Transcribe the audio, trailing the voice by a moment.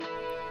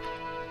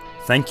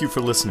Thank you for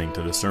listening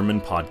to the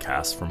Sermon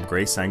Podcast from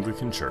Grace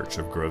Anglican Church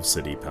of Grove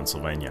City,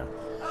 Pennsylvania.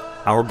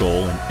 Our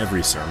goal in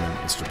every sermon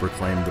is to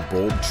proclaim the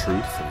bold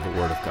truth of the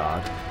Word of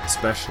God,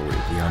 especially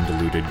the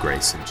undiluted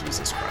grace of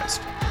Jesus Christ.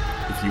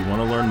 If you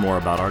want to learn more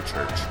about our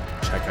church,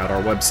 check out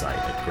our website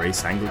at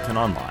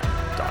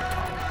graceanglicanonline.com.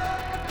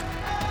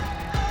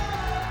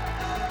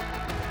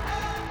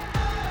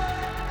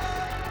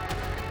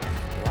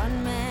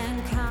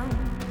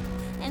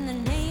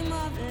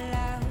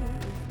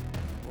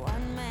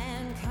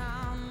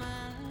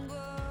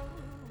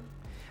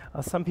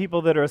 Some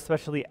people that are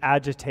especially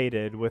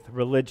agitated with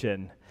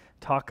religion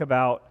talk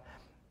about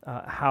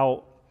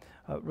how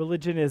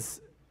religion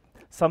is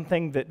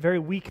something that very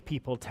weak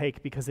people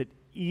take because it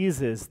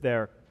eases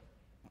their,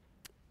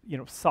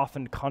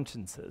 softened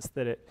consciences,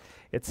 that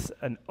it's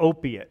an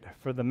opiate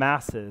for the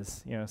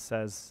masses,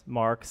 says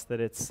Marx, that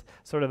it's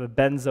sort of a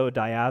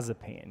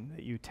benzodiazepine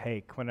that you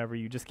take whenever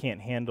you just can't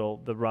handle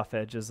the rough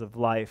edges of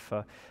life.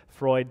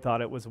 Freud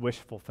thought it was wish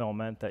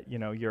fulfillment, that,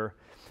 you're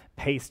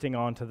pasting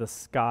onto the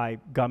sky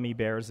gummy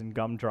bears and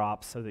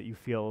gumdrops so that you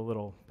feel a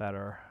little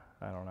better.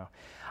 I don't know.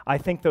 I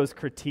think those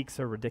critiques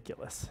are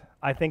ridiculous.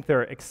 I think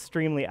they're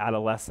extremely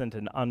adolescent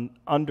and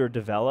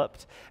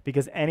underdeveloped,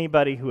 because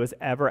anybody who has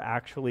ever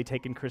actually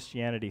taken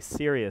Christianity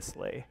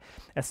seriously,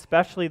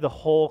 especially the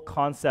whole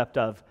concept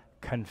of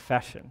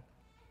confession,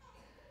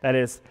 that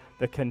is,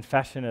 the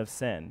confession of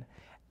sin,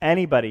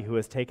 anybody who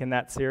has taken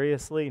that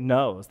seriously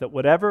knows that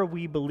whatever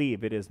we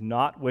believe, it is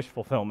not wish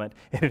fulfillment,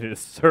 and it is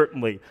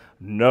certainly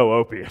no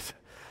opiate.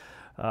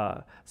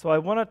 So I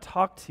want to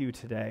talk to you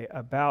today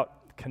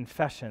about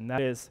confession.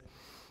 That is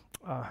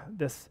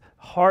this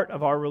heart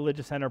of our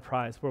religious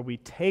enterprise where we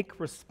take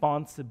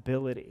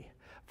responsibility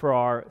for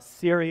our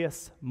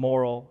serious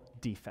moral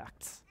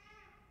defects,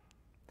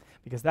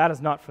 because that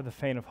is not for the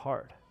faint of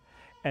heart,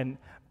 and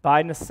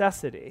by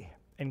necessity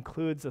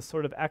includes a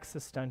sort of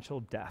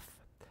existential death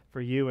for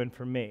you and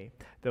for me,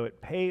 though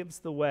it paves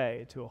the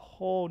way to a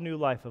whole new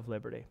life of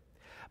liberty.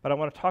 But I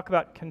want to talk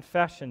about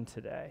confession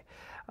today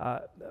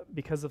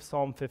because of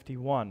Psalm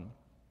 51.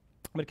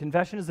 But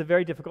confession is a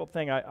very difficult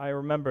thing. I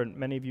remember, and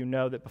many of you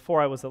know, that before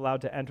I was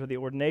allowed to enter the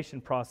ordination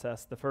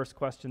process, the first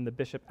question the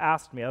bishop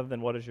asked me, other than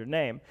what is your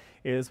name,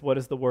 is what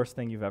is the worst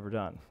thing you've ever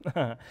done?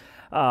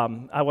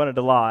 I wanted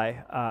to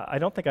lie. I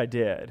don't think I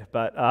did,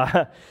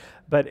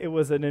 but it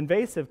was an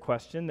invasive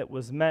question that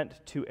was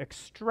meant to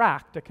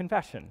extract a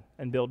confession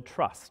and build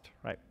trust,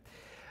 right?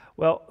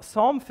 Well,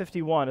 Psalm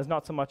 51 is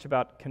not so much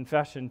about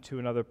confession to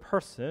another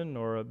person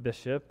or a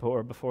bishop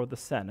or before the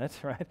Senate,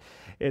 right?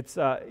 It's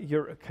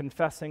you're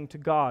confessing to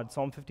God.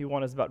 Psalm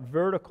 51 is about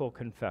vertical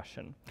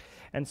confession.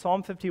 And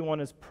Psalm 51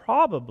 is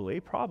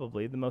probably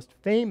the most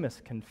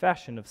famous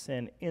confession of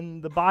sin in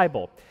the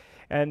Bible.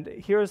 And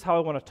here's how I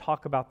want to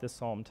talk about this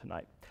psalm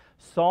tonight.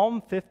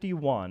 Psalm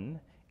 51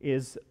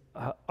 is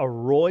a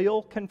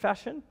royal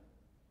confession.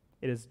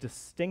 It is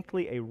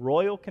distinctly a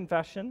royal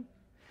confession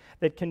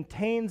that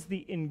contains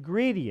the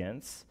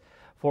ingredients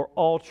for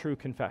all true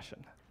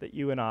confession that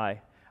you and I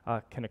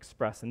can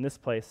express in this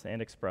place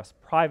and express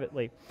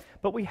privately.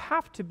 But we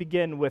have to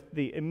begin with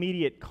the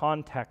immediate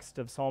context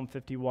of Psalm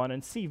 51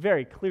 and see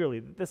very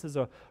clearly that this is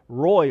a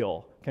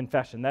royal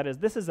confession. That is,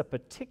 this is a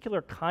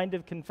particular kind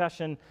of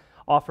confession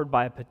offered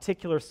by a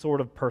particular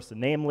sort of person,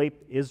 namely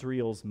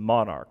Israel's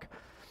monarch.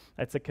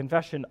 It's a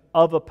confession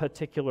of a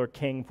particular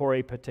king for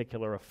a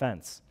particular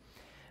offense.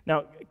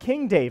 Now,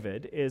 King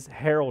David is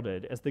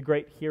heralded as the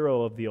great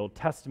hero of the Old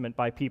Testament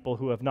by people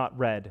who have not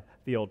read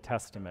the Old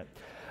Testament.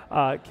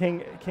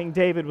 King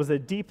David was a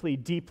deeply,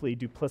 deeply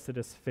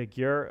duplicitous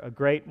figure, a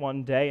great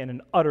one day and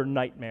an utter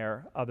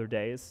nightmare other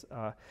days.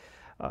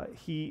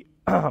 He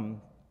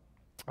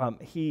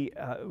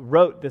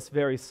wrote this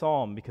very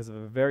psalm because of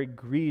a very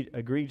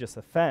egregious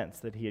offense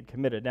that he had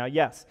committed. Now,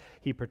 yes,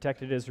 he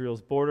protected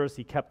Israel's borders.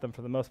 He kept them,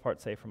 for the most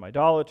part, safe from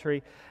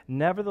idolatry.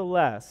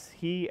 Nevertheless,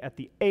 he, at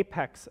the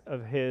apex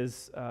of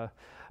his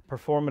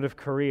performative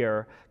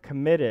career,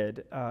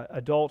 committed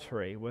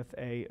adultery with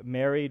a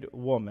married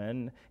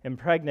woman,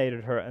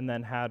 impregnated her, and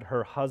then had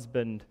her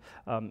husband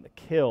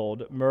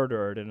killed,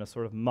 murdered in a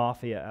sort of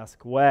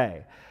mafia-esque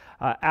way.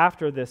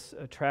 After this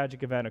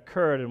tragic event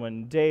occurred, and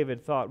when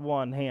David thought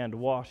one hand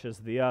washes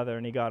the other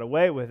and he got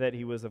away with it,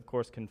 he was, of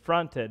course,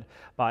 confronted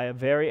by a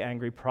very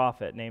angry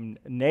prophet named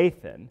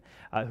Nathan,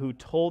 who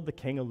told the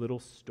king a little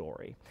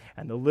story.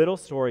 And the little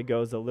story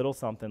goes a little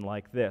something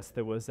like this.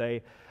 There was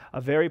a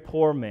very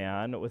poor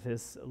man with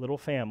his little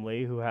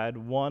family who had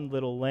one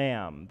little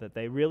lamb that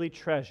they really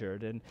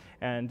treasured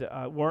and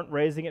weren't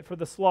raising it for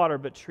the slaughter,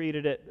 but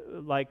treated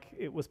it like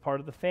it was part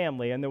of the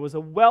family. And there was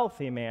a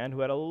wealthy man who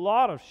had a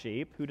lot of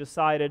sheep who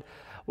decided,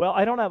 well,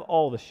 I don't have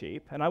all the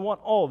sheep, and I want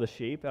all the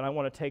sheep, and I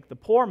want to take the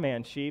poor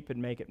man's sheep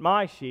and make it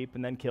my sheep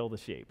and then kill the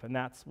sheep. And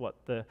that's what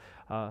the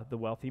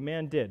wealthy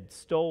man did,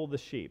 stole the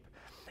sheep.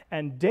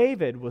 And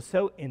David was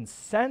so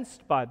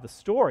incensed by the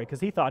story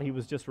because he thought he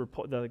was just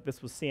like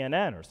this was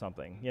CNN or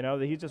something,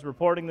 that he's just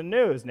reporting the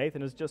news.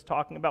 Nathan is just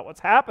talking about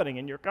what's happening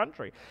in your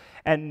country.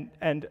 And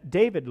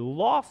David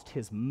lost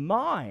his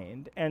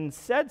mind and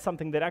said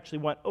something that actually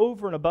went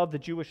over and above the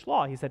Jewish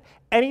law. He said,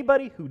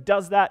 anybody who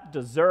does that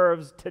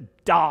deserves to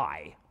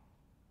die.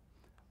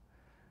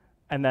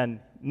 And then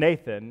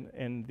Nathan,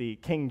 in the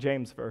King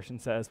James Version,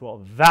 says,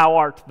 well, thou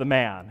art the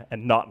man,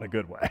 and not in a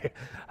good way.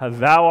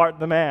 Thou art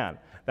the man.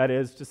 That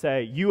is to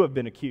say, you have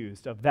been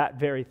accused of that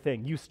very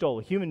thing. You stole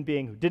a human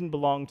being who didn't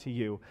belong to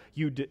you.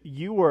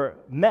 You were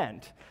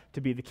meant to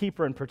be the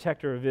keeper and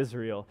protector of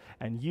Israel,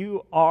 and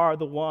you are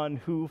the one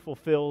who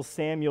fulfills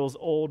Samuel's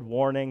old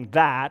warning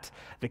that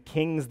the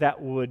kings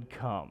that would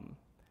come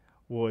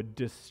would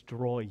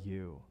destroy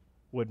you,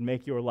 would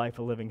make your life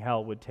a living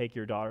hell, would take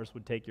your daughters,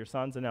 would take your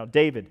sons, and now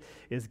David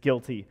is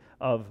guilty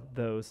of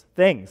those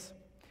things.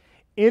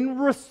 In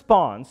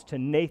response to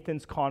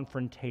Nathan's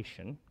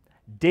confrontation,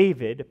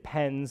 David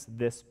pens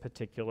this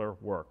particular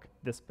work,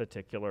 this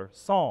particular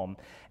psalm.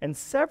 And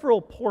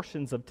several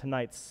portions of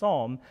tonight's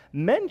psalm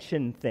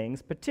mention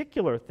things,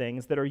 particular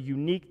things, that are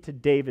unique to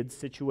David's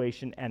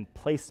situation and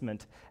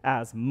placement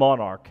as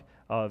monarch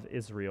of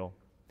Israel.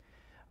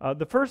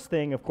 The first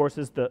thing, of course,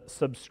 is the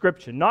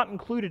subscription, not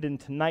included in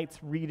tonight's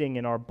reading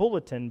in our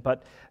bulletin,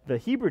 but the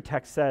Hebrew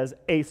text says,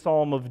 a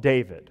psalm of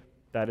David.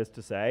 That is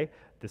to say,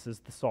 this is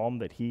the psalm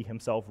that he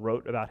himself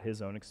wrote about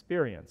his own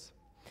experience.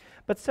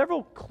 But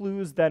several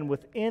clues then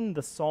within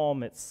the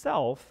psalm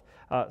itself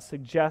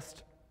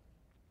suggest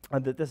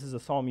that this is a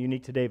psalm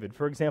unique to David.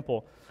 For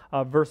example,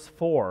 verse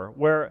 4,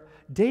 where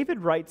David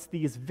writes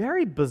these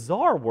very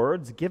bizarre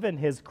words given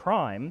his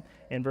crime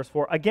in verse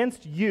 4,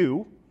 against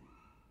you,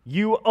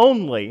 you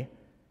only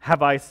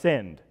have I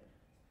sinned.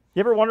 You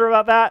ever wonder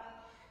about that?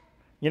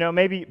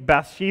 Maybe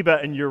Bathsheba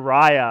and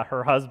Uriah,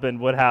 her husband,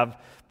 would have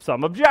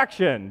some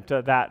objection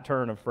to that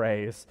turn of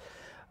phrase.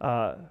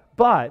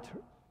 But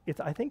it's,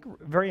 I think,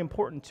 very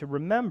important to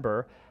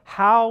remember,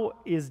 how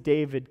is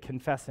David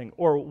confessing,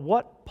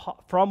 or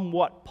from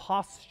what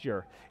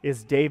posture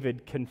is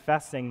David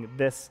confessing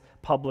this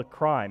public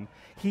crime?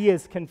 He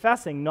is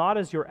confessing not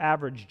as your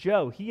average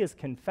Joe, he is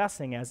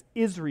confessing as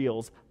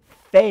Israel's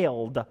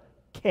failed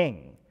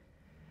king.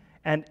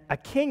 And a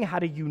king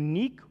had a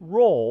unique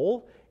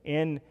role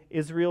in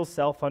Israel's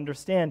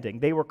self-understanding.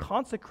 They were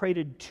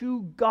consecrated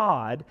to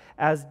God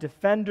as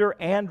defender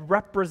and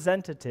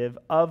representative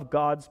of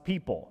God's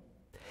people.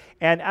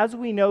 And as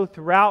we know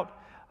throughout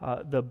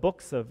the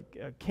books of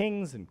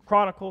Kings and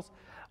Chronicles,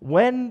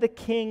 when the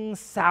king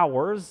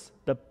sours,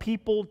 the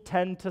people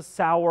tend to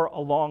sour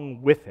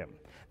along with him.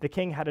 The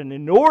king had an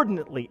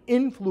inordinately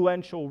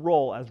influential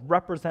role as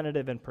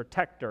representative and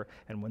protector,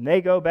 and when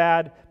they go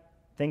bad,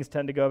 things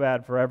tend to go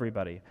bad for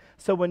everybody.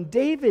 So when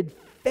David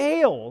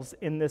fails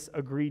in this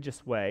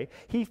egregious way,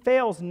 he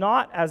fails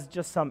not as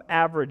just some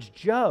average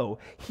Joe,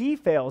 he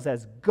fails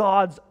as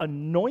God's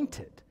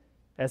anointed,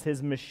 as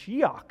his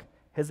Mashiach,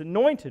 his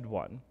anointed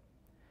one.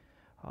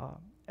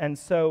 And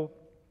so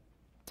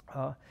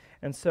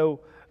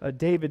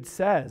David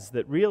says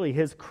that really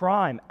his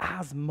crime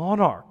as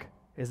monarch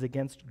is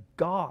against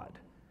God.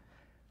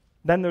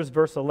 Then there's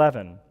verse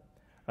 11,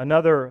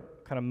 another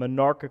kind of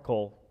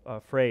monarchical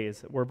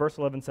phrase, where verse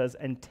 11 says,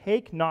 and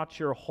take not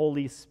your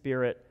Holy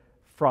Spirit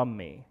from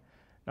me.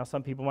 Now,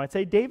 some people might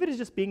say David is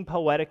just being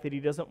poetic, that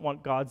he doesn't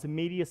want God's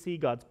immediacy,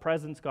 God's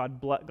presence,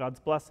 God's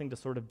blessing to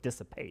sort of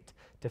dissipate,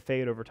 to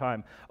fade over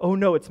time. Oh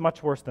no, it's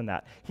much worse than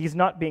that. He's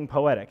not being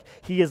poetic.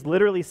 He is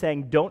literally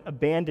saying, don't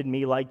abandon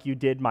me like you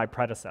did my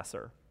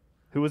predecessor.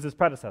 Who was his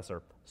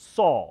predecessor?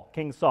 Saul,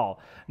 King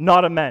Saul.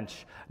 Not a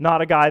mensch,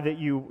 not a guy that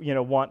you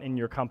want in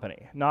your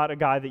company, not a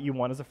guy that you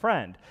want as a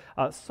friend.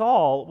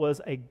 Saul was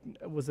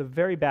a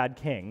very bad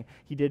king.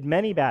 He did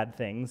many bad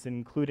things,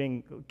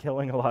 including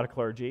killing a lot of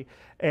clergy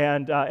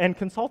and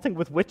consulting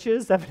with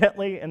witches,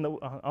 evidently,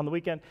 on the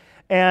weekend.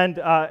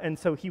 And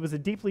so he was a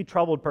deeply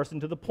troubled person,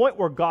 to the point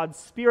where God's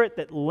Spirit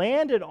that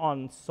landed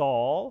on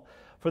Saul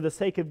for the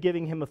sake of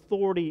giving him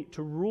authority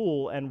to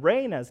rule and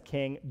reign as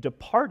king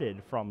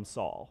departed from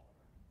Saul,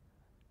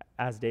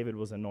 as David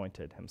was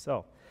anointed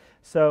himself.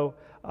 So,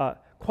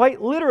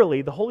 quite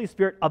literally, the Holy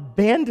Spirit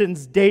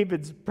abandons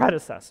David's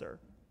predecessor.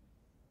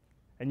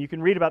 And you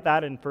can read about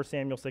that in 1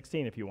 Samuel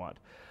 16 if you want.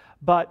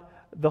 But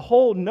the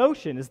whole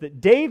notion is that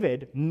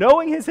David,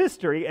 knowing his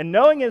history and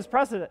knowing his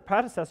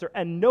predecessor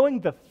and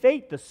knowing the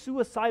fate, the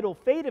suicidal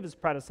fate of his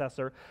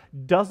predecessor,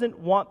 doesn't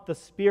want the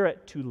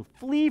Spirit to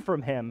flee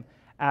from him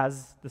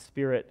as the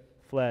Spirit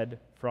fled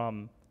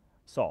from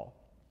Saul.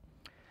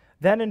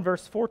 Then in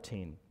verse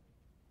 14,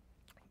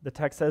 the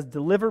text says,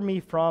 deliver me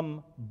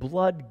from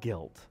blood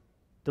guilt.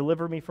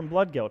 Deliver me from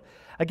blood guilt.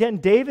 Again,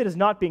 David is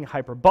not being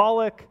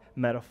hyperbolic,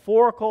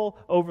 metaphorical,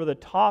 over the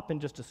top,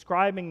 and just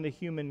describing the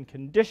human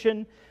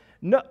condition.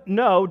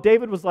 No,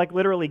 David was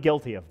literally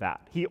guilty of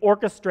that. He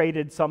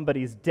orchestrated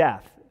somebody's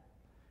death.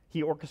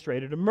 He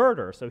orchestrated a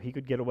murder so he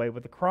could get away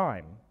with a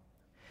crime.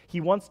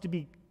 He wants to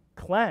be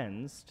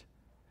cleansed,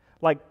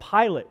 like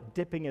Pilate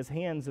dipping his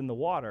hands in the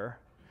water.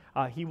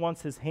 He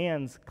wants his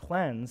hands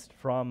cleansed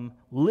from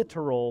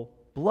literal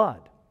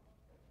blood.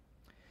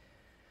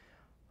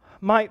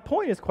 My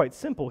point is quite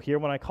simple here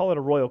when I call it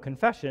a royal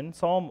confession.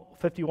 Psalm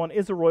 51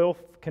 is a royal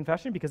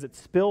confession because it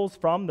spills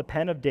from the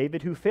pen of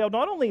David, who failed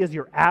not only as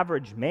your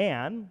average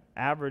man,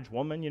 average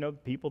woman,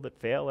 people that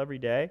fail every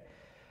day.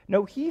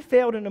 No, he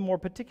failed in a more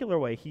particular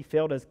way. He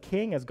failed as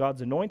king, as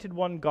God's anointed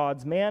one,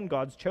 God's man,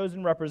 God's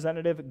chosen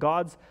representative,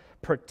 God's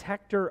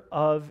protector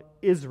of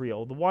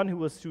Israel, the one who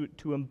was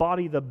to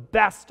embody the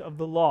best of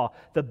the law,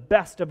 the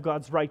best of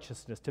God's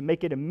righteousness, to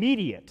make it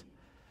immediate,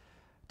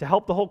 to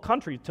help the whole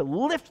country, to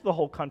lift the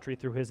whole country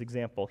through his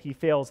example. He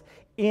fails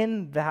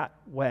in that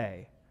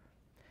way.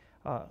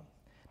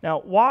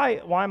 Now,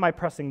 why am I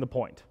pressing the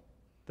point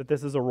that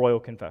this is a royal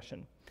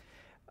confession?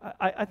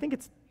 I think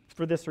it's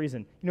for this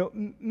reason.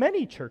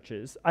 Many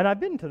churches, and I've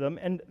been to them,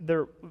 and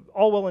they're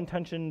all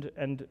well-intentioned,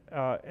 and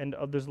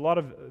there's a lot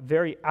of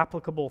very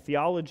applicable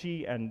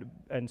theology and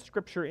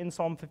scripture in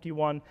Psalm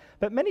 51,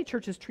 but many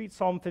churches treat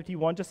Psalm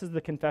 51 just as the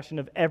confession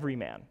of every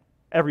man,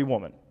 every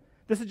woman.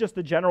 This is just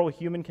the general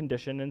human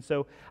condition, and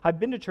so I've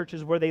been to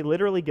churches where they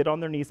literally get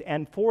on their knees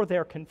and for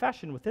their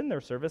confession within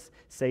their service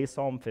say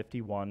Psalm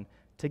 51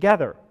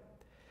 together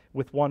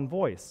with one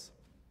voice.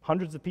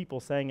 Hundreds of people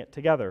saying it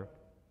together.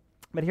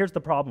 But here's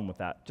the problem with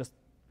that, just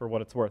for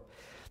what it's worth.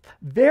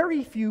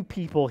 Very few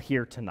people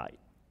here tonight,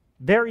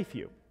 very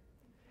few,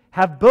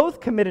 have both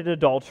committed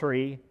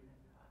adultery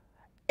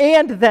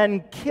and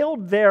then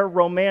killed their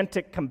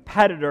romantic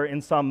competitor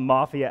in some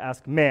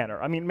mafia-esque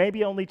manner. I mean,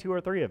 maybe only 2 or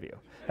 3 of you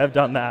have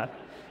done that.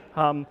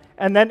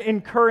 And then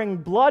incurring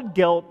blood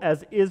guilt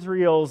as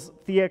Israel's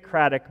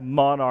theocratic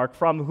monarch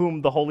from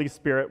whom the Holy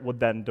Spirit would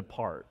then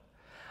depart.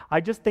 I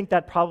just think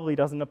that probably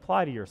doesn't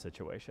apply to your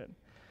situation.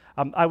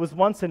 I was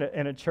once in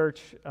a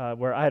church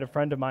where I had a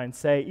friend of mine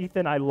say,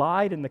 "Ethan, I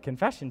lied in the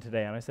confession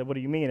today." And I said, "What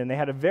do you mean?" And they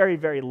had a very,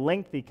 very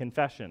lengthy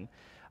confession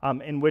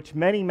in which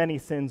many, many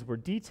sins were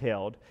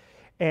detailed.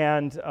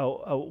 And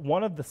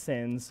one of the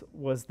sins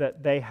was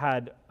that they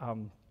had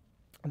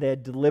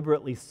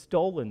deliberately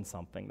stolen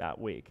something that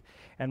week.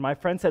 And my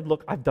friend said,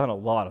 "Look, I've done a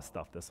lot of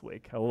stuff this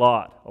week, a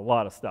lot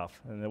of stuff."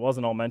 And it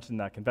wasn't all mentioned in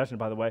that confession,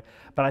 by the way.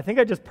 But I think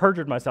I just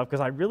perjured myself because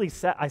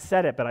I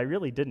said it, but I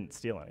really didn't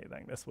steal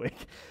anything this week.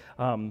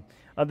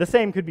 The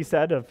same could be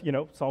said of,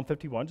 Psalm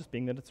 51, just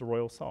being that it's a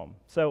royal psalm.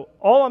 So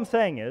all I'm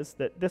saying is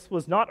that this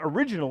was not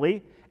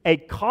originally a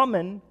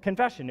common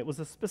confession. It was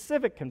a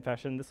specific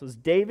confession. This was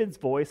David's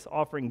voice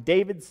offering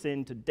David's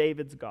sin to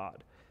David's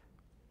God.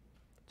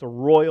 It's a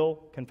royal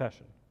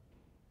confession.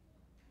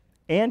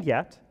 And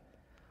yet,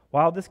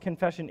 while this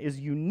confession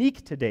is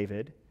unique to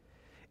David,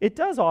 it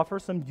does offer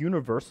some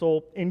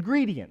universal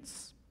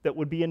ingredients that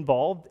would be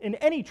involved in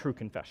any true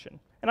confession.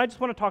 And I just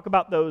want to talk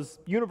about those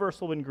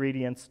universal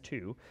ingredients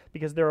too,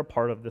 because they're a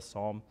part of this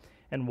psalm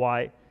and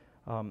why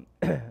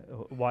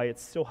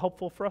it's so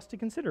helpful for us to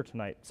consider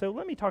tonight. So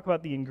let me talk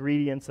about the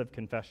ingredients of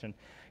confession.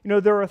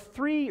 There are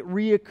 3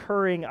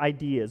 reoccurring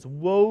ideas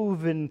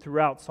woven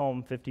throughout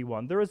Psalm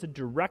 51. There is a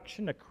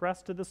direction, a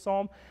crest to the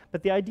psalm,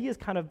 but the ideas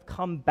kind of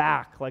come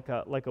back like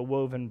a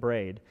woven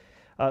braid.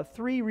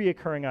 3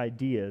 reoccurring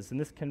ideas in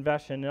this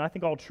confession, and I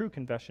think all true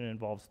confession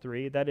involves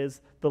 3. That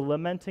is the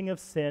lamenting of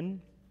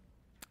sin,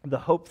 the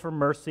hope for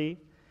mercy,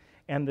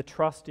 and the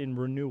trust in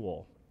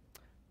renewal.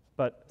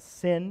 But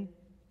sin,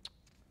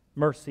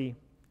 mercy,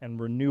 and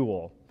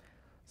renewal.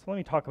 So let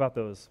me talk about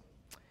those.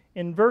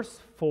 In verse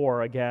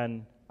 4,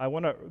 again, I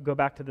want to go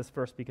back to this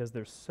verse because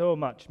there's so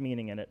much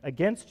meaning in it.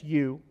 "Against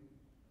you,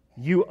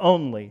 you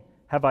only,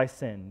 have I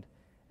sinned,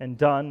 and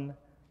done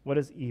what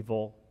is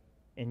evil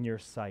in your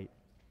sight."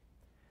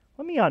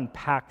 Let me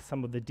unpack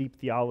some of the deep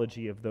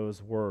theology of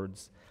those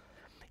words.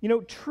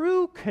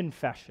 True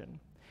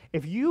confession,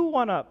 if you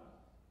want to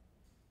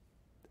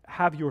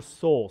have your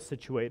soul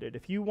situated,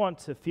 if you want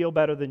to feel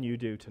better than you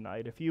do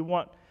tonight, if you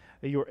want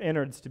your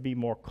innards to be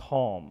more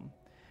calm,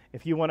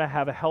 if you want to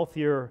have a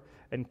healthier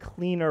and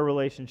cleaner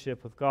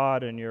relationship with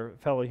God and your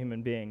fellow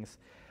human beings,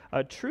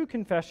 true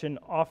confession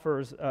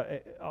offers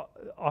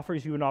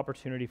you an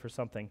opportunity for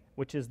something,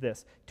 which is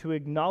this: to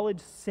acknowledge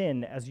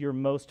sin as your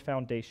most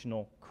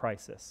foundational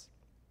crisis.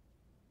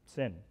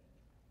 Sin.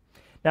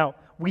 Now,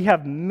 we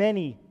have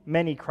many,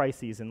 many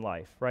crises in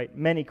life, right?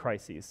 Many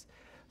crises.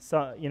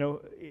 So,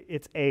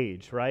 it's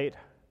age, right?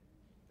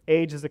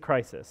 Age is a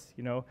crisis.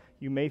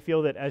 You may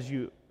feel that as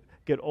you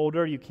get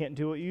older, you can't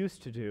do what you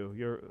used to do.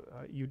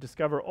 You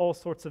discover all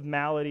sorts of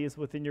maladies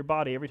within your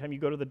body. Every time you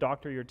go to the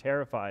doctor, you're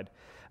terrified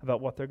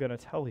about what they're going to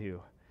tell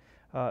you.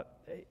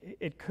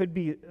 It could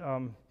be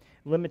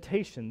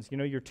limitations.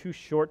 You're too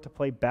short to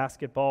play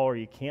basketball, or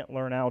you can't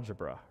learn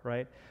algebra,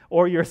 right?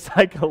 Or you're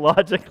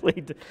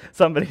psychologically,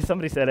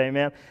 somebody said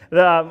amen,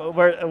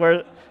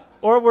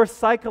 or we're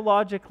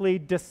psychologically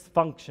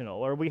dysfunctional,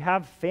 or we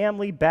have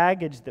family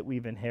baggage that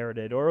we've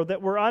inherited, or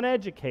that we're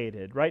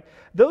uneducated, right?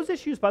 Those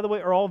issues, by the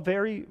way, are all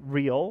very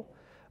real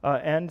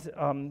and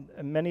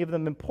many of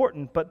them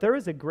important, but there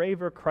is a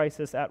graver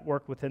crisis at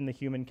work within the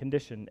human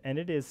condition, and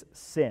it is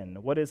sin.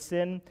 What is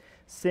sin?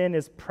 Sin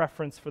is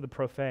preference for the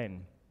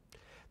profane.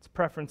 It's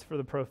preference for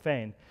the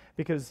profane,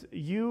 because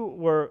you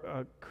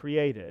were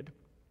created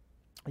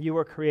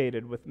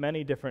with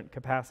many different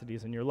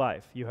capacities in your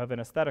life. You have an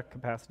aesthetic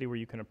capacity where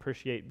you can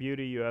appreciate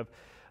beauty. You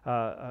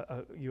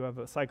have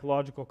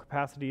psychological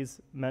capacities,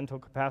 mental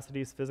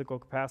capacities, physical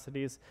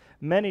capacities,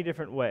 many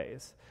different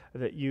ways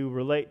that you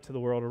relate to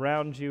the world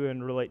around you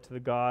and relate to the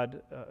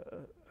God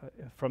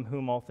from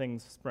whom all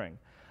things spring.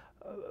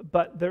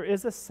 But there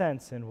is a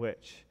sense in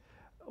which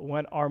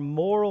when our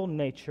moral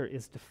nature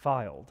is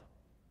defiled,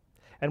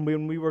 and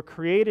when we were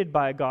created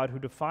by a God who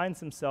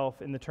defines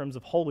himself in the terms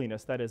of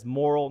holiness, that is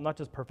moral, not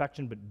just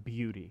perfection, but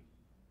beauty,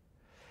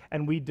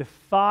 and we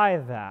defy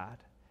that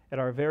at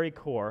our very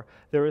core,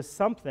 there is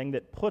something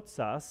that puts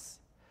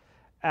us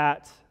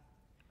at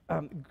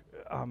a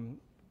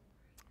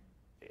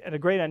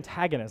great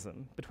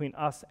antagonism between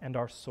us and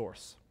our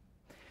source.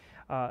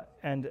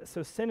 And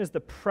so sin is the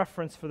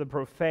preference for the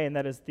profane.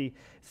 That is,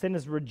 sin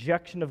is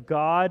rejection of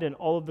God and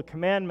all of the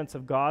commandments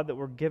of God that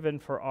were given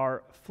for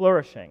our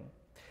flourishing.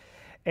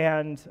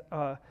 And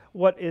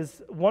what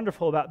is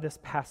wonderful about this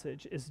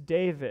passage is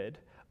David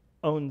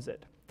owns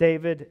it.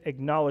 David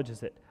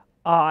acknowledges it.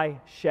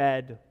 I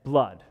shed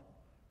blood.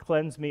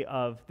 Cleanse me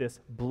of this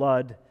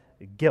blood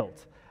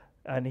guilt.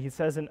 And he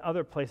says in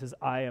other places,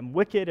 I am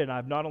wicked, and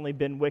I've not only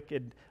been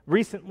wicked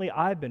recently,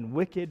 I've been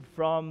wicked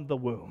from the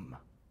womb.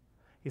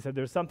 He said,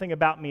 there's something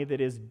about me that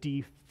is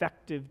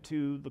defective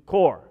to the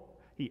core.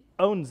 He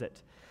owns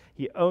it.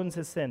 He owns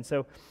his sin.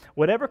 So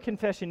whatever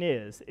confession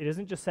is, it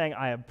isn't just saying,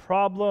 I have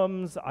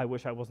problems, I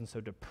wish I wasn't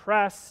so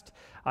depressed,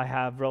 I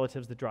have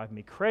relatives that drive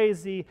me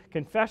crazy.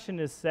 Confession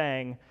is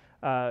saying,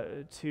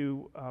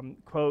 to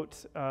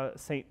quote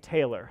St.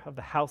 Taylor of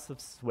the House of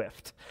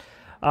Swift,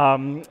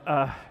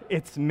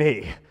 it's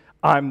me.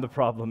 I'm the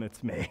problem,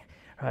 it's me.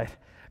 Right?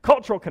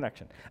 Cultural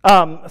connection.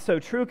 So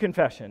true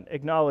confession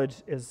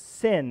acknowledges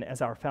sin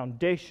as our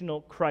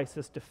foundational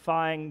crisis,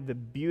 defying the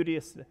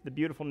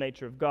beautiful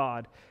nature of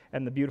God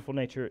and the beautiful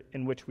nature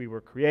in which we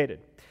were created.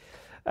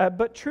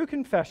 But true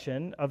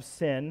confession of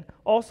sin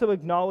also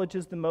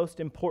acknowledges the most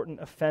important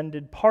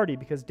offended party,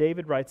 because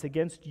David writes,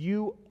 against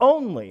you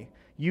only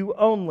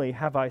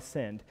have I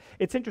sinned.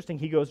 It's interesting,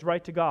 he goes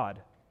right to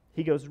God.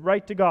 He goes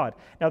right to God.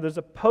 Now, there's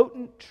a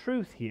potent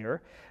truth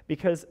here,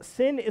 because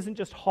sin isn't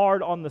just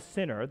hard on the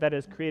sinner, that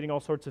is, creating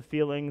all sorts of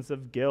feelings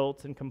of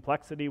guilt and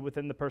complexity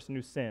within the person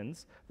who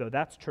sins, though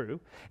that's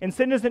true. And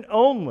sin isn't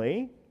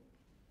only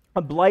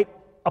a blight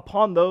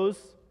upon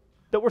those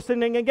that we're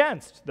sinning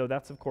against, though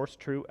that's, of course,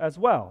 true as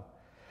well.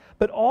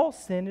 But all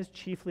sin is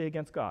chiefly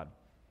against God.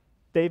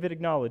 David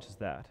acknowledges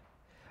that.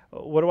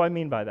 What do I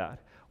mean by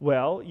that?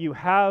 Well, you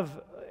have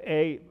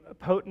a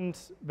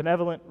potent,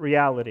 benevolent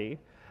reality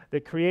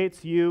that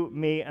creates you,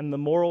 me, and the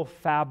moral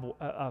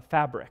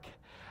fabric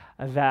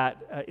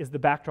that is the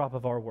backdrop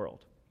of our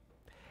world.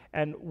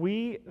 And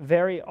we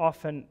very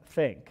often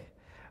think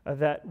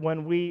that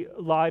when we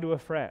lie to a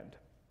friend,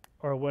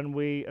 or when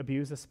we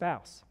abuse a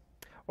spouse,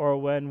 or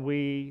when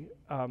we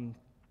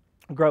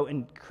grow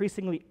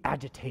increasingly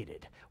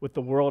agitated with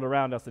the world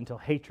around us until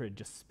hatred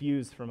just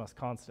spews from us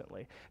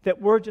constantly,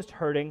 that we're just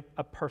hurting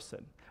a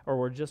person, or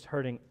we're just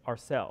hurting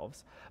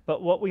ourselves.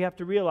 But what we have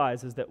to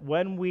realize is that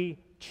when we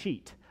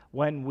cheat,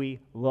 when we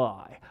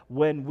lie,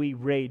 when we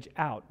rage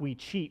out, we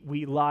cheat,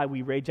 we lie,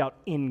 we rage out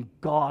in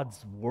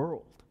God's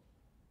world.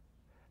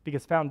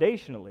 Because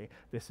foundationally,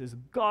 this is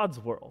God's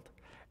world.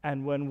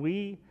 And when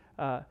we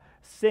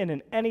sin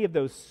in any of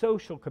those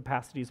social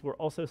capacities, we're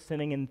also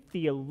sinning in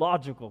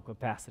theological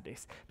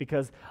capacities,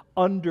 because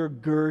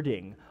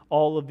undergirding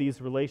all of these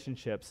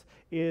relationships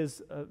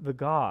is the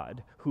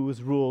God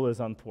whose rule is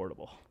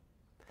unthwartable.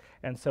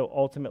 And so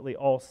ultimately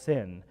all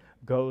sin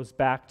goes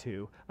back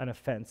to an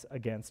offense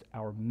against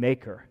our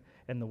Maker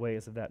and the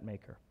ways of that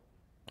Maker.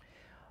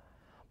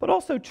 But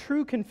also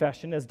true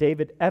confession, as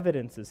David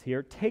evidences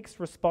here,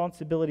 takes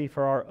responsibility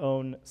for our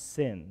own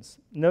sins.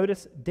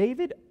 Notice,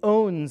 David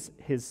owns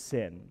his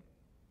sin.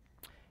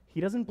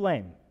 He doesn't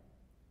blame.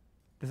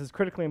 This is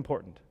critically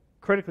important.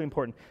 Critically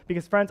important.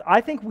 Because, friends, I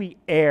think we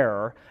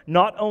err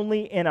not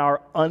only in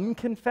our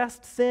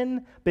unconfessed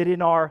sin, but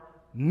in our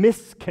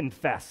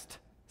misconfessed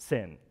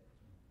sin.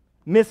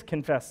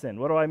 Misconfessed sin.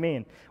 What do I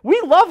mean?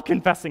 We love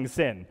confessing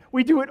sin.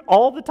 We do it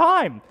all the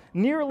time,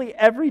 nearly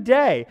every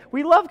day.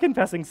 We love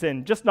confessing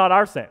sin, just not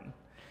our sin.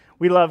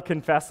 We love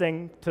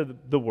confessing to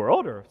the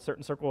world or a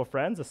certain circle of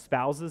friends a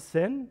spouse's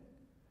sin,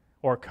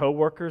 or a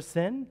coworker's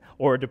sin,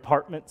 or a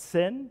department's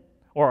sin,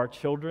 or our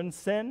children's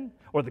sin,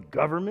 or the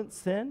government's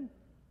sin.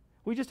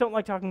 We just don't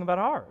like talking about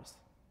ours.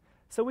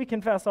 So we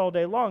confess all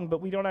day long,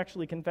 but we don't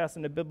actually confess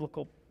in a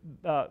biblical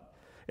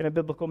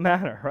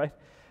manner, right?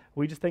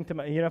 We just think to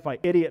if my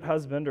idiot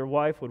husband or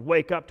wife would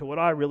wake up to what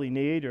I really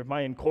need, or if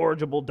my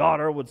incorrigible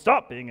daughter would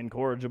stop being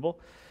incorrigible,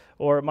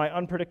 or my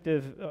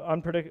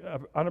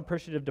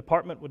unappreciative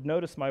department would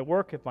notice my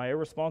work, if my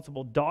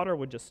irresponsible doctor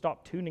would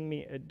stop tuning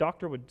me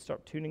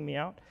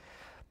out.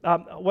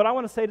 What I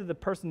want to say to the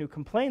person who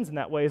complains in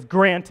that way is,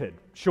 granted,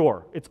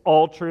 sure, it's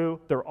all true.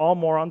 They're all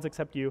morons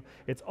except you.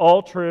 It's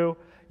all true.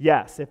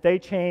 yes, if they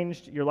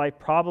changed, your life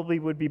probably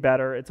would be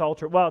better. It's all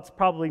true. Well, it's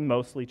probably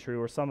mostly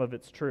true, or some of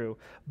it's true.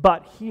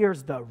 But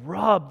here's the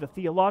rub, the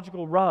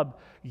theological rub.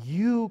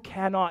 You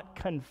cannot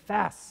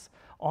confess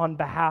on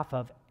behalf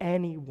of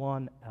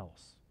anyone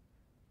else.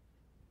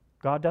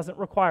 God doesn't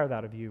require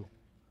that of you.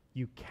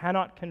 You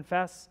cannot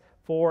confess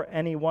for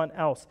anyone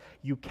else.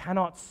 You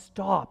cannot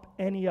stop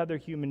any other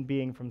human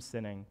being from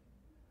sinning.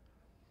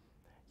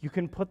 You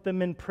can put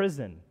them in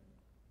prison,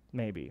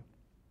 maybe,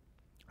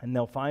 and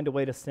they'll find a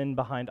way to sin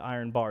behind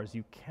iron bars.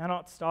 You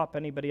cannot stop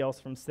anybody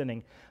else from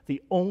sinning.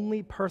 The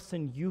only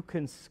person you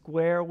can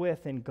square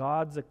with in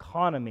God's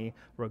economy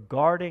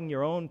regarding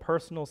your own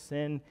personal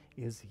sin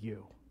is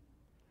you.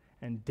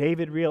 And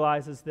David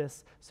realizes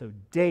this, so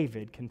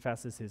David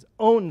confesses his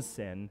own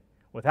sin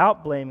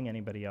without blaming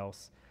anybody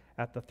else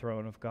at the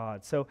throne of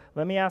God. So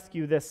let me ask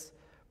you this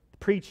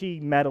preachy,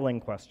 meddling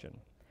question.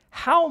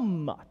 How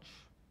much,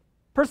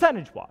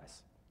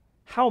 percentage-wise,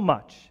 how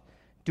much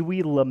do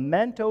we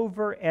lament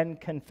over and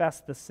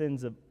confess the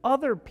sins of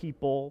other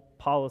people,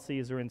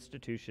 policies, or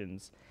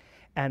institutions?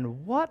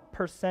 And what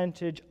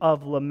percentage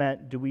of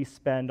lament do we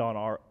spend on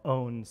our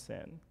own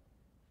sin?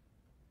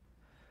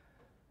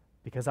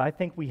 Because I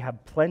think we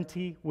have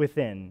plenty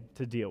within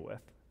to deal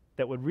with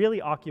that would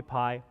really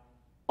occupy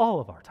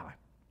all of our time.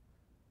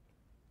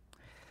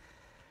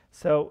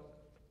 So,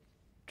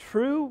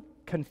 true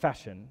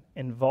confession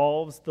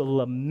involves the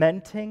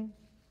lamenting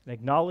and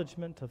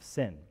acknowledgement of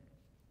sin.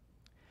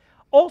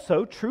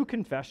 Also, true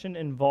confession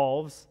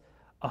involves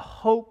a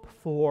hope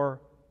for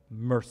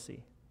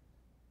mercy.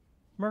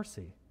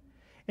 Mercy.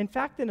 In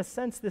fact, in a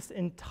sense, this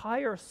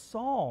entire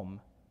psalm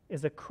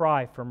is a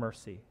cry for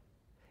mercy.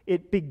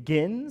 It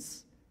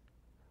begins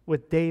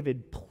with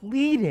David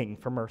pleading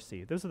for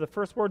mercy. Those are the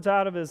first words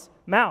out of his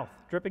mouth,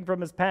 dripping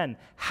from his pen.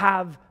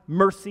 Have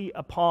mercy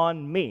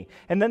upon me.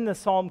 And then the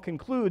psalm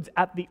concludes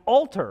at the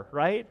altar,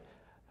 right?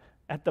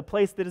 At the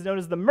place that is known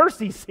as the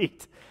mercy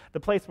seat, the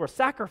place where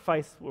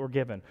sacrifices were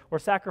given, where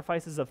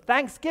sacrifices of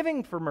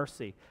thanksgiving for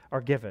mercy are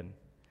given.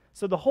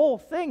 So the whole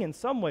thing in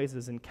some ways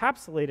is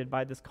encapsulated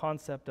by this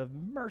concept of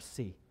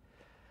mercy.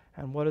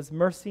 And what does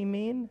mercy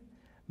mean?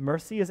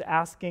 Mercy is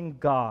asking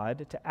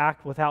God to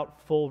act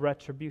without full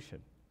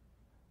retribution.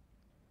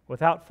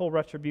 Without full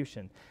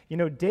retribution. You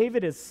know,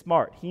 David is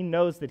smart. He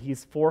knows that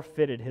he's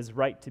forfeited his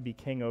right to be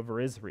king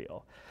over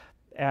Israel.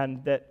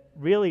 And that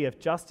really, if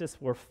justice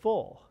were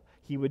full,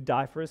 he would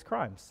die for his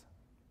crimes.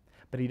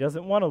 But he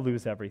doesn't want to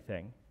lose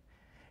everything.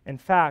 In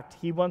fact,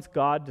 he wants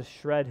God to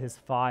shred his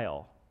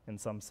file in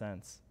some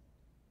sense.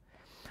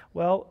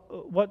 Well,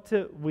 what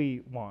do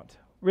we want?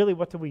 Really,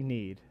 what do we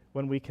need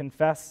when we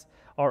confess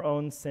our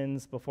own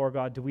sins before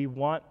God? Do we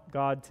want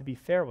God to be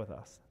fair with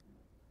us?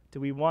 Do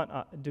we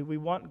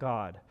want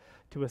God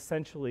to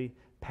essentially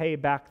pay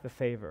back the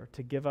favor,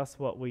 to give us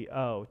what we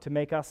owe, to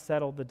make us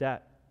settle the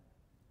debt?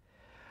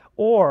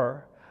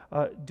 Or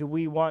do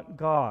we want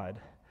God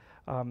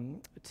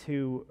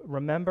to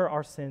remember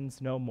our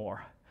sins no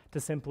more, to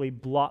simply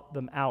blot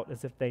them out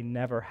as if they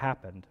never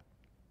happened?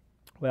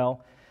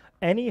 Well,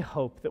 any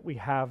hope that we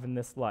have in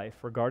this life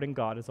regarding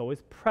God is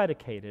always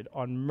predicated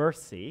on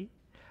mercy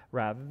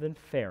rather than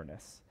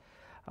fairness.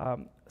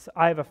 So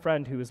I have a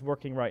friend who is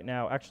working right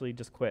now, actually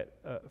just quit,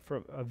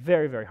 for a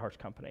very, very harsh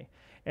company,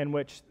 in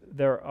which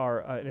there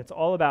are, and it's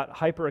all about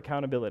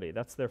hyper-accountability.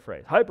 That's their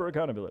phrase,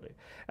 hyper-accountability.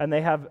 And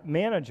they have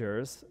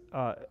managers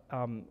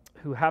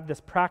who have this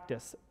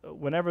practice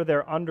whenever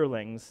their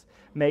underlings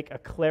make a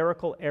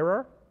clerical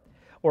error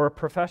or a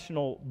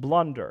professional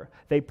blunder,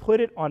 they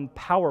put it on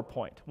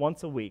PowerPoint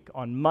once a week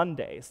on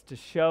Mondays to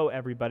show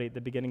everybody at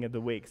the beginning of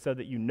the week so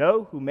that you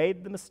know who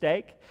made the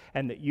mistake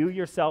and that you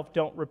yourself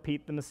don't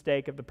repeat the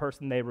mistake of the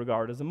person they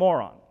regard as a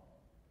moron.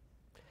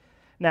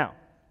 Now,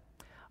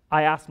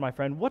 I asked my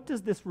friend, what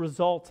does this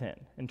result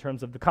in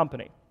terms of the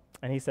company?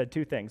 And he said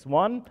two things.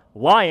 One,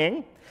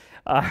 lying.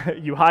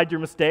 You hide your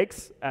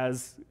mistakes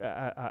as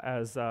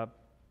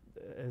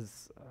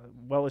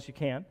well as you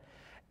can.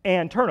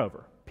 And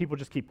turnover. People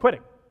just keep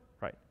quitting,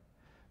 right?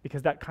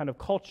 Because that kind of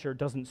culture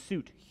doesn't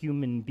suit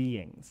human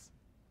beings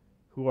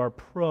who are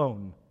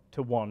prone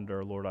to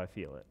wander, Lord, I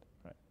feel it.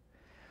 Right?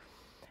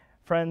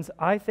 Friends,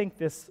 I think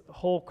this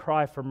whole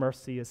cry for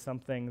mercy is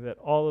something that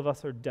all of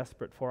us are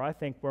desperate for. I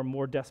think we're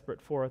more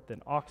desperate for it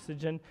than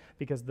oxygen,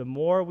 because the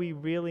more we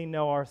really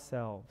know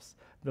ourselves,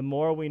 the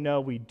more we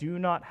know we do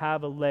not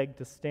have a leg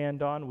to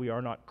stand on, we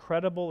are not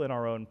credible in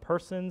our own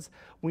persons,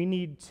 we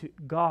need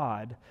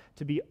God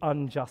to be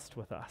unjust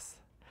with us.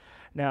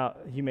 Now,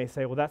 you may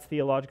say, well, that's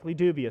theologically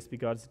dubious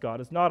because God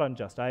is not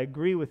unjust. I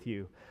agree with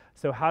you.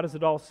 So how does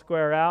it all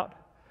square out?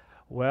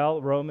 Well,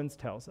 Romans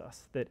tells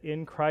us that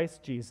in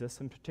Christ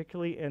Jesus, and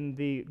particularly in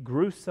the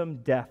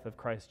gruesome death of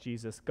Christ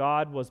Jesus,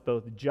 God was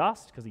both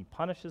just, because he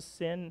punishes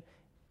sin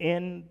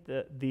in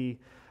the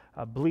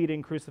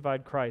bleeding,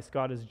 crucified Christ.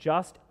 God is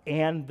just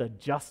and the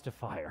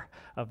justifier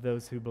of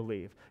those who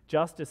believe.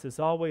 Justice is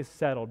always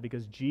settled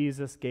because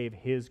Jesus gave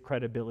his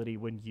credibility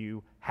when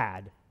you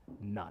had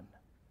none.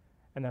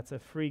 And that's a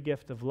free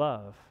gift of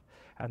love.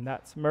 And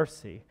that's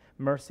mercy.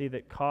 Mercy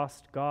that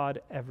cost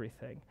God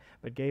everything,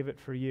 but gave it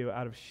for you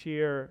out of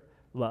sheer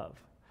love.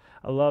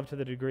 A love to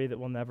the degree that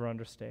we'll never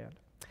understand.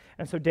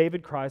 And so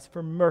David cries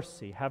for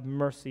mercy. Have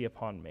mercy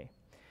upon me.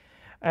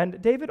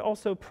 And David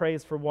also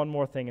prays for one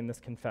more thing in this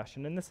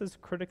confession, and this is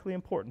critically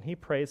important. He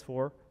prays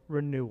for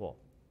renewal.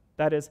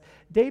 That is,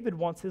 David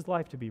wants his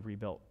life to be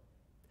rebuilt.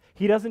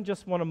 He doesn't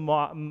just want to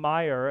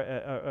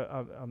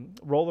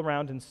roll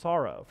around in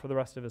sorrow for the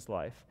rest of his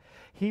life.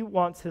 He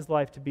wants his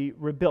life to be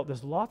rebuilt.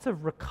 There's lots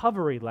of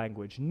recovery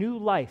language, new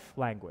life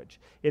language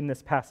in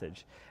this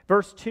passage.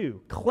 Verse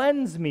 2,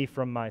 cleanse me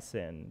from my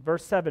sin.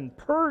 Verse 7,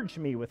 purge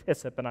me with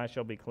hyssop and I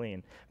shall be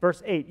clean.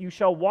 Verse 8, you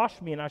shall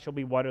wash me and I shall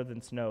be whiter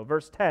than snow.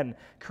 Verse 10,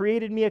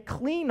 created me a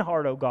clean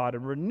heart, O God,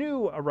 and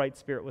renew a right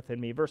spirit within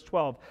me. Verse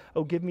 12,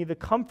 O give me the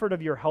comfort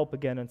of your help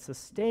again and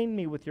sustain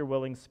me with your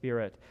willing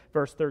spirit.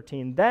 Verse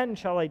 13, then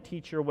shall I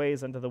teach your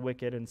ways unto the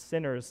wicked, and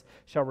sinners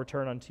shall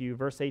return unto you.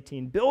 Verse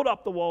 18, build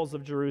up the walls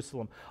of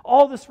Jerusalem.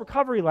 All this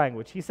recovery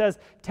language. He says,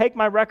 take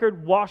my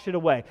record, wash it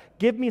away.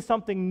 Give me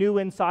something new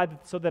inside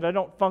so that I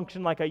don't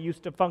function like I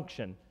used to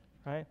function.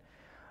 Right?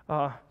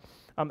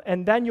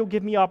 And then you'll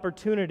give me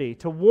opportunity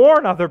to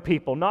warn other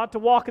people not to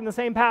walk in the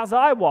same paths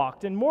I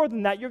walked. And more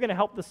than that, you're going to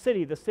help the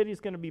city. The city's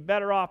going to be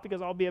better off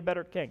because I'll be a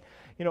better king.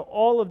 You know,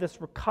 all of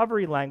this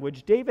recovery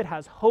language. David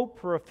has hope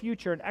for a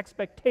future and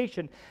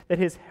expectation that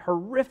his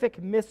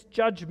horrific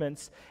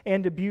misjudgments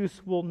and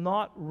abuse will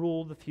not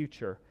rule the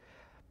future.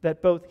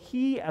 That both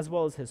he as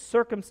well as his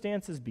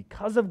circumstances,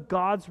 because of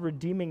God's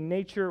redeeming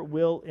nature,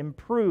 will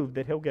improve.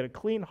 That he'll get a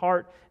clean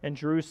heart and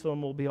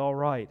Jerusalem will be all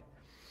right.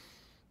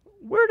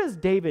 Where does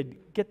David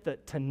get the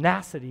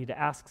tenacity to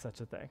ask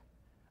such a thing?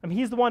 I mean,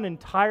 he's the one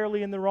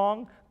entirely in the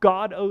wrong.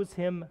 God owes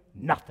him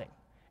nothing.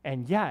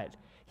 And yet,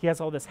 he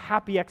has all this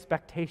happy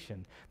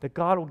expectation that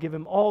God will give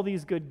him all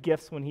these good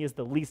gifts when he is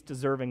the least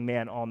deserving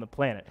man on the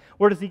planet.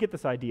 Where does he get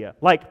this idea?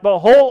 Like the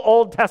whole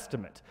Old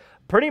Testament.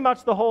 Pretty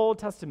much the whole Old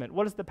Testament.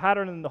 What is the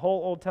pattern in the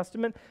whole Old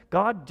Testament?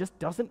 God just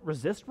doesn't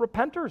resist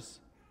repenters.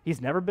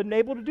 He's never been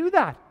able to do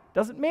that.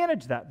 Doesn't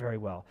manage that very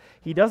well.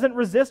 He doesn't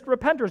resist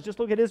repenters. Just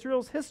look at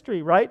Israel's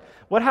history, right?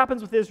 What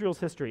happens with Israel's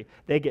history?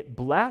 They get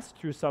blessed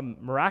through some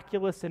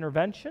miraculous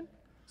intervention,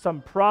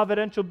 some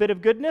providential bit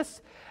of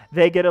goodness.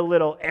 They get a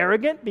little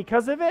arrogant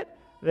because of it.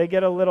 They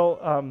get a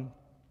little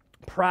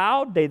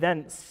proud. They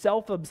then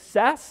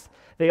self-obsess.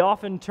 They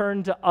often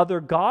turn to other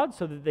gods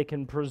so that they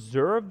can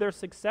preserve their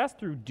success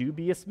through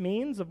dubious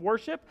means of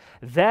worship.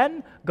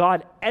 Then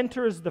God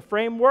enters the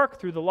framework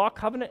through the law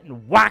covenant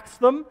and whacks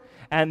them.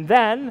 And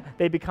then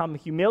they become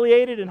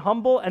humiliated and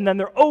humble. And then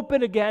they're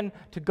open again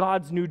to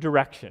God's new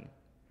direction.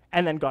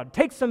 And then God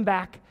takes them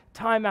back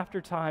time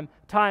after time,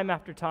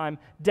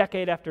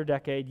 decade after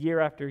decade, year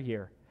after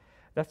year.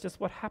 That's just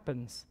what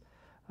happens.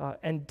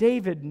 And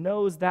David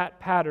knows that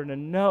pattern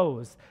and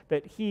knows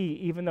that he,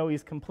 even though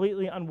he's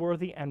completely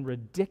unworthy and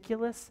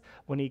ridiculous,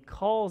 when he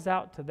calls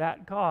out to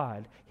that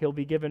God, he'll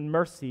be given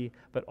mercy,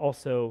 but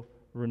also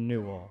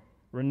renewal.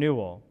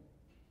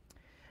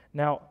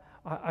 Now,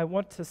 I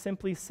want to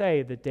simply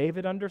say that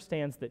David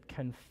understands that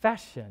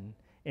confession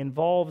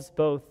involves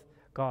both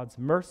God's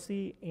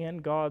mercy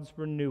and God's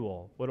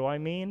renewal. What do I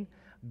mean?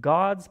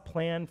 God's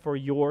plan for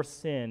your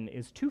sin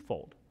is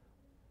twofold: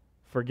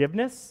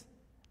 forgiveness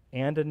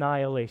and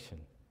annihilation.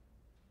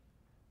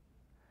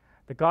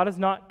 That God is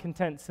not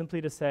content simply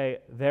to say,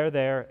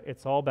 there,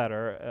 it's all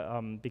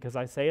better, because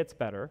I say it's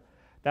better.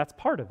 That's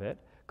part of it.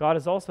 God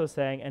is also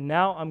saying, and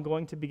now I'm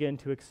going to begin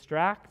to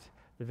extract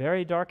the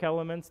very dark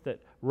elements that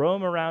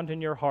roam around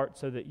in your heart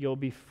so that you'll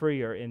be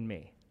freer in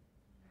me.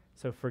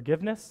 So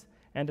forgiveness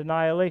and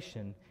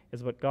annihilation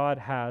is what God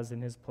has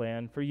in his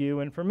plan for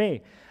you and for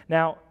me.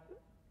 Now,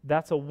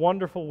 that's a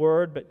wonderful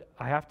word, but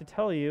I have to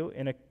tell you,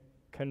 in a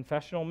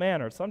confessional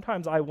manner,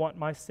 sometimes I want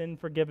my sin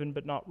forgiven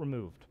but not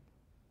removed.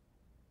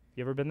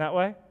 You ever been that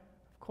way?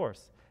 Of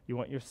course. You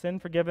want your sin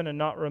forgiven and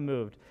not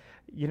removed.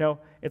 You know,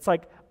 it's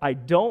like I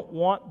don't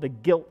want the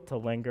guilt to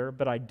linger,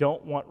 but I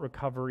don't want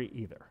recovery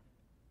either.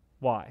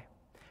 Why?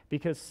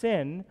 Because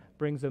sin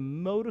brings a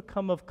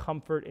modicum of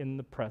comfort in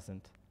the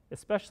present,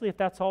 especially if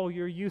that's all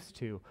you're used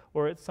to,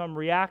 or it's some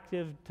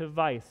reactive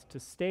device to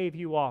stave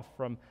you off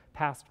from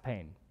past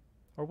pain,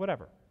 or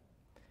whatever.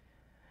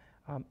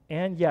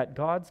 And yet,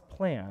 God's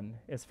plan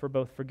is for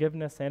both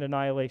forgiveness and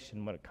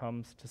annihilation when it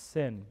comes to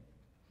sin.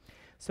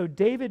 So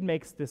David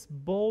makes this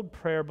bold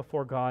prayer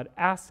before God,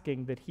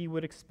 asking that he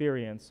would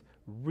experience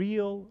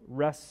real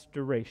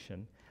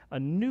restoration, a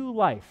new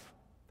life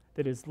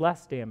that is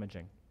less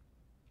damaging.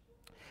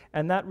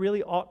 And that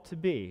really ought to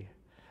be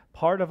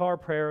part of our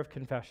prayer of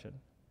confession.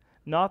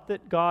 Not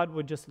that God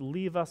would just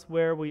leave us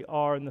where we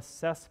are in the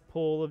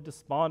cesspool of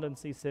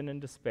despondency, sin, and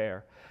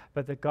despair,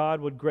 but that God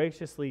would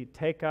graciously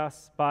take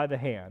us by the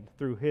hand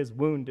through his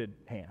wounded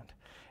hand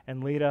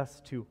and lead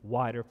us to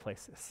wider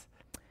places.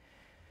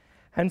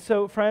 And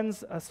so,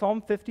 friends,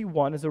 Psalm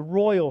 51 is a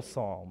royal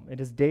psalm.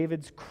 It is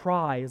David's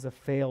cry as a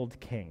failed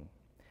king.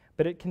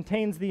 But it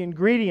contains the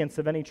ingredients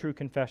of any true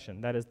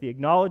confession. That is the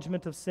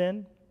acknowledgement of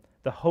sin,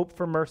 the hope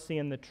for mercy,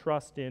 and the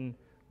trust in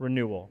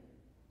renewal.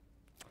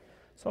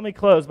 So let me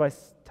close by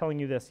telling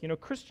you this.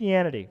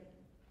 Christianity,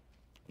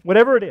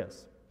 whatever it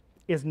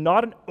is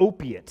not an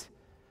opiate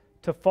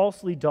to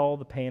falsely dull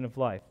the pain of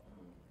life.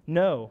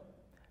 No,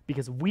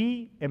 because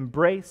we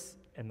embrace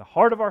in the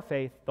heart of our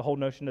faith the whole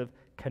notion of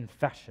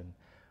confession.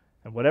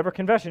 And whatever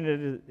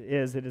confession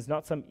it is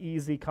not some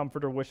easy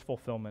comfort or wish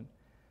fulfillment.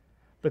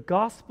 The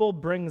gospel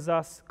brings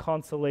us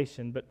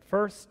consolation, but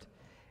first,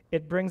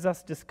 it brings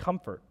us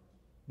discomfort.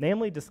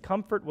 Namely,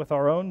 discomfort with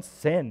our own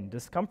sin,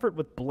 discomfort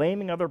with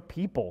blaming other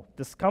people,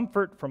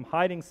 discomfort from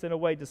hiding sin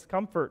away,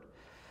 discomfort.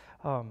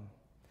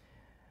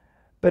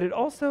 But it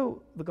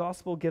also, the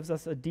gospel gives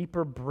us a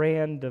deeper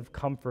brand of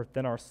comfort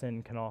than our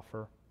sin can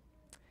offer.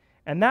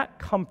 And that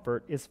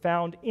comfort is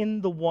found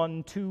in the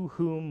one to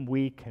whom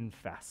we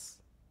confess.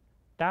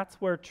 That's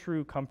where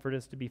true comfort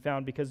is to be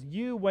found, because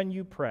you, when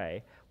you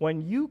pray,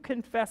 when you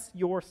confess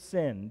your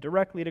sin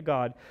directly to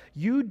God,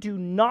 you do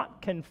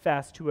not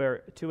confess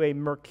to a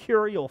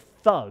mercurial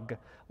thug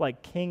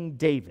like King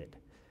David.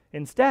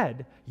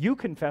 Instead, you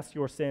confess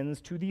your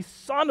sins to the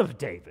Son of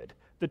David,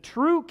 the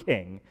true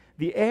King,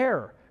 the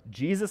heir,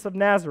 Jesus of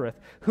Nazareth,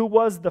 who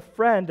was the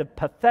friend of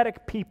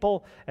pathetic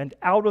people and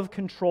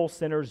out-of-control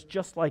sinners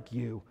just like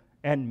you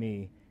and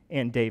me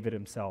and David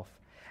himself.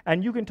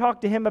 And you can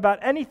talk to him about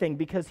anything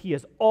because he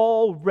has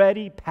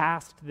already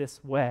passed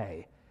this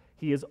way.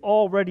 He has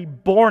already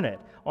borne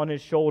it on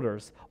his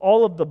shoulders,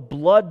 all of the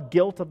blood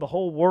guilt of the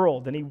whole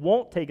world, and he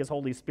won't take his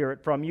Holy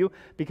Spirit from you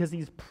because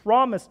he's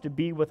promised to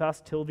be with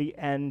us till the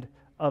end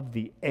of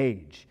the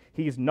age.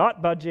 He's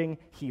not budging,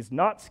 he's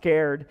not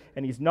scared,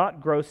 and he's not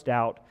grossed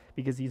out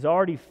because he's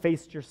already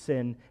faced your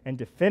sin and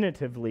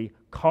definitively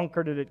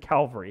conquered it at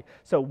Calvary.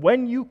 So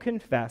when you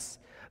confess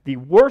the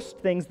worst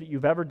things that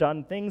you've ever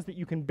done, things that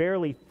you can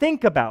barely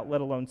think about, let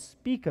alone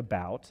speak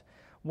about,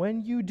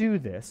 when you do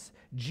this,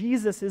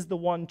 Jesus is the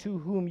one to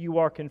whom you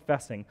are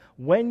confessing.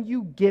 When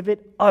you give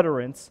it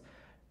utterance,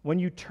 when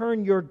you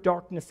turn your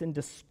darkness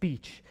into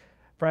speech,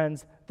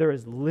 friends, there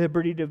is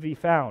liberty to be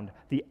found.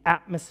 The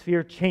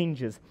atmosphere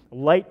changes.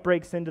 Light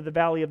breaks into the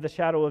valley of the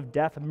shadow of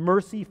death.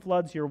 Mercy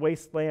floods your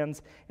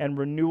wastelands, and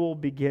renewal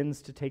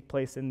begins to take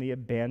place in the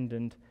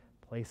abandoned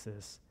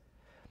places.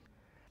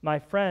 My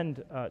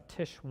friend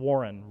Tish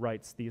Warren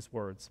writes these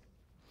words.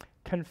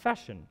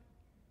 Confession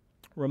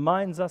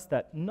reminds us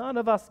that none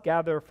of us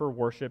gather for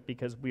worship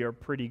because we are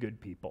pretty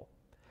good people.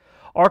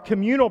 Our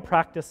communal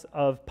practice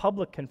of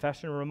public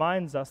confession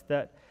reminds us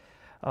that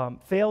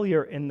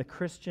failure in the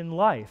Christian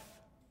life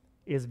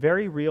is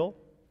very real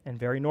and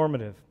very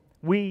normative.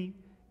 We,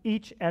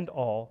 each and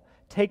all,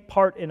 take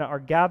part in our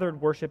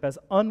gathered worship as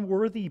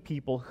unworthy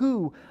people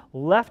who,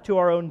 left to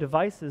our own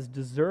devices,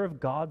 deserve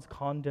God's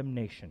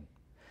condemnation.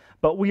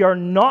 But we are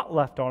not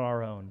left on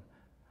our own.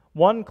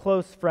 One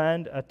close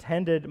friend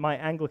attended my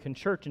Anglican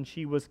church, and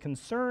she was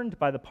concerned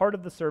by the part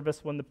of the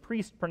service when the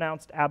priest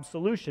pronounced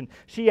absolution.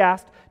 She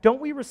asked, "Don't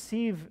we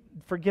receive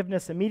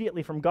forgiveness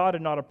immediately from God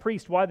and not a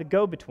priest? Why the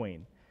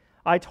go-between?"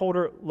 I told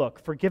her, look,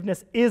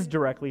 forgiveness is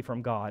directly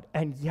from God,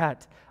 and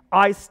yet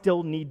I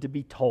still need to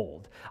be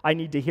told. I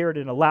need to hear it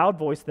in a loud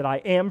voice that I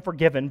am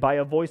forgiven by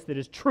a voice that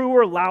is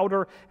truer,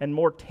 louder, and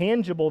more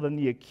tangible than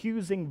the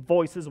accusing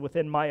voices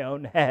within my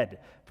own head.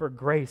 For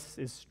grace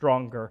is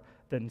stronger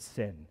than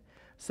sin.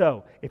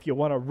 So, if you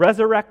want to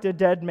resurrect a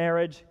dead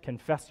marriage,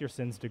 confess your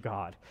sins to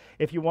God.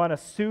 If you want to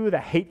soothe a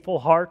hateful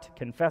heart,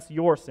 confess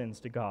your sins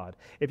to God.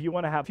 If you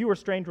want to have fewer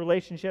strained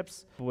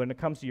relationships when it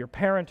comes to your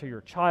parent or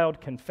your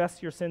child,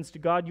 confess your sins to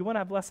God. You want to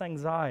have less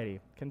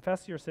anxiety,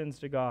 confess your sins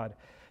to God.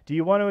 Do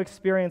you want to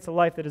experience a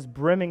life that is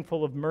brimming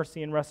full of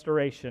mercy and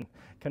restoration?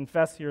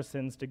 Confess your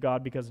sins to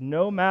God, because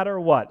no matter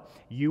what,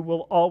 you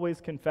will always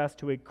confess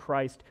to a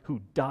Christ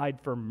who died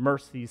for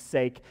mercy's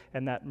sake,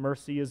 and that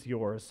mercy is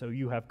yours, so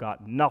you have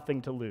got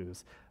nothing to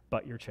lose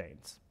but your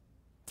chains.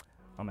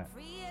 Amen.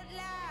 Free at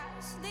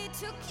last, they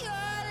took your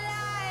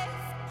life.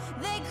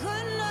 They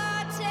could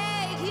not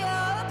take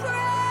your